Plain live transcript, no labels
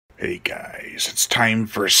Hey guys, it's time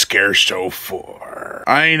for Scare Show 4.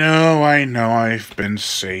 I know, I've been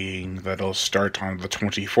saying that it'll start on the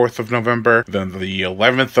 24th of November, then the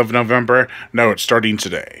 11th of November. No, it's starting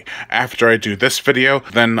today. After I do this video,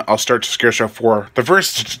 then I'll start Scare Show 4. The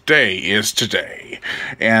first day is today,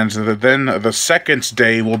 and then the second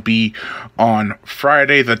day will be on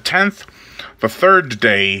Friday the 10th. The third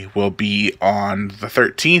day will be on the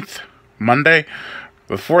 13th, Monday.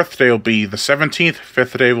 The fourth day will be the 17th,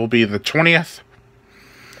 fifth day will be the 20th,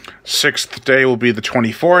 sixth day will be the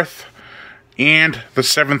 24th, and the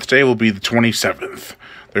seventh day will be the 27th.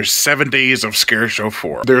 There's 7 days of Scare Show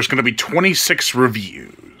 4. There's going to be 26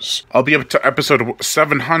 reviews. I'll be up to episode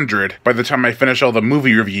 700 by the time I finish all the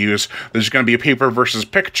movie reviews. There's going to be a paper versus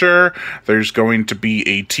picture, there's going to be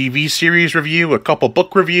a TV series review, a couple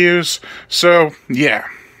book reviews, so yeah,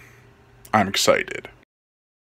 I'm excited.